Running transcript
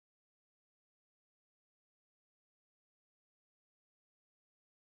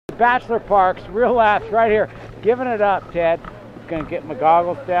Bachelor Parks Real Laps right here. Giving it up, Ted. Gonna get my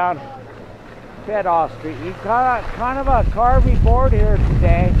goggles down. Ted Ostrye. He got kind of a carvy board here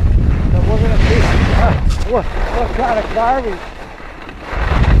today. So we're gonna see what kind of carvy.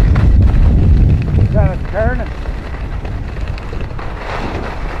 Kind of turning.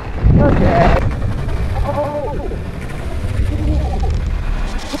 Okay.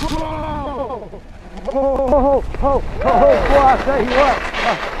 Oh, boy, I'll tell you what.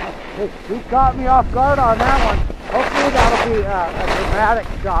 He caught me off guard on that one. Hopefully that'll be a dramatic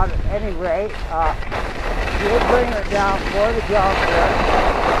shot at any rate. We're bringing it down for the jump there.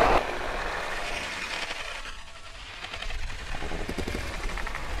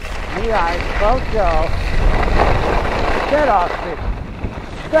 Photo. Ted Ostrye.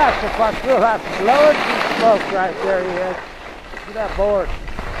 Bachelor Parks Real Lap. Blowing some smoke right there he is. Look at that board.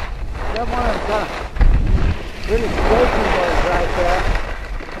 That one of them kind of really shaky boards right there.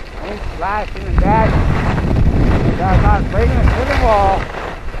 He's flashing and dashing. I'm not bringing it to the wall.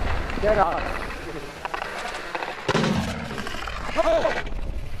 Ted Ostrye.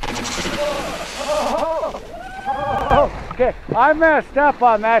 Okay, I messed up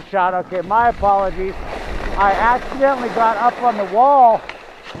on that shot. Okay, my apologies. I accidentally got up on the wall,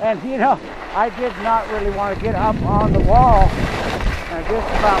 and you know, I did not really want to get up on the wall. And I just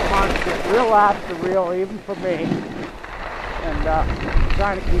about wanted to get real laps to reel, even for me. And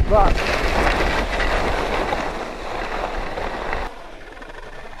trying to keep up.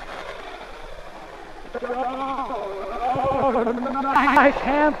 Nice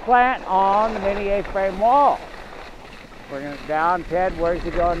hand plant on the mini A-frame wall. Bringing it down. Ted, where's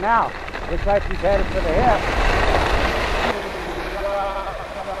he going now? Looks like he's headed for the hip.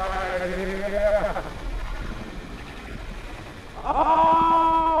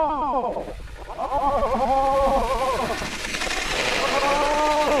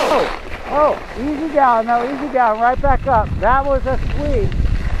 Oh, easy down, no, easy down, right back up. That was a sweep.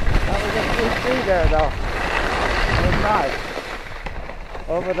 That was a sweet tree there, though. It was nice.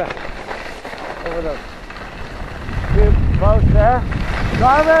 Over the tube post there.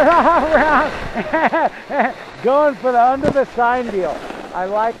 Carving around. Going for the under the sign deal. I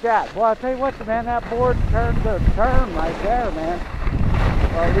like that. Well, I'll tell you what, man, that board turns a turn right there, man.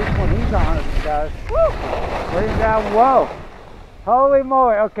 Well, at least when he's on it, he does. Woo! Bring him down. Whoa. Holy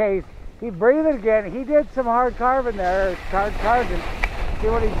moly. Okay, he's breathing again. He did some hard carving there. Hard charging. See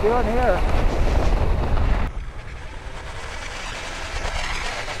what he's doing here.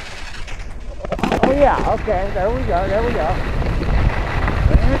 Oh, yeah. Okay, there we go. There we go.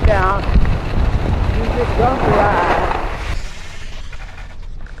 Bring it down. He's just going to ride.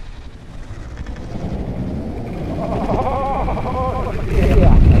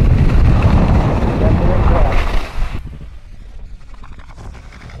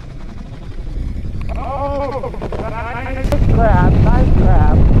 Nice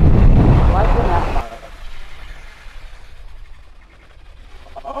crab. Liking that part.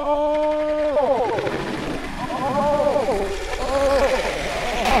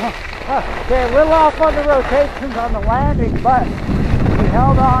 Okay, a little off on the rotations on the landing, but he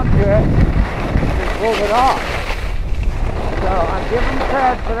held on to it and pulled it off. So I'm giving him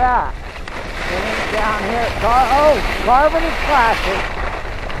credit for that. Bringing it down here. Carving and flashing.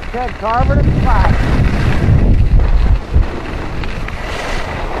 Ted, carving and flashing.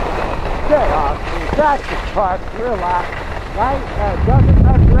 Ted Ostrye, Bachelor Parks Real Lap. Right, doesn't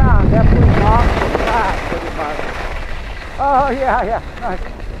mess around, definitely off the track pretty much. Oh yeah, nice.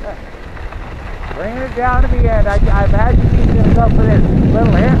 Bringing it down to the end. I imagine he's going to go for this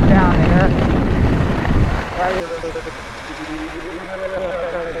little hit down here. Right here.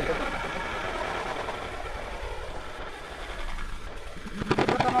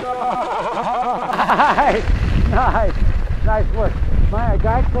 Nice work. Man, a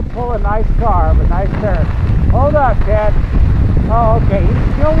guy could pull a nice carve, a nice turn. Hold up, Ted. Oh, okay, he's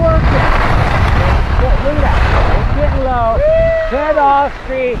still working. Look at that. He's getting low. Ted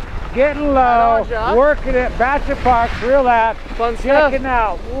Ostrye getting low, working it. Bachelor Parks Real Lap. Fun stuff. Checking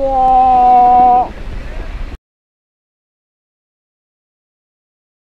out. Whoa.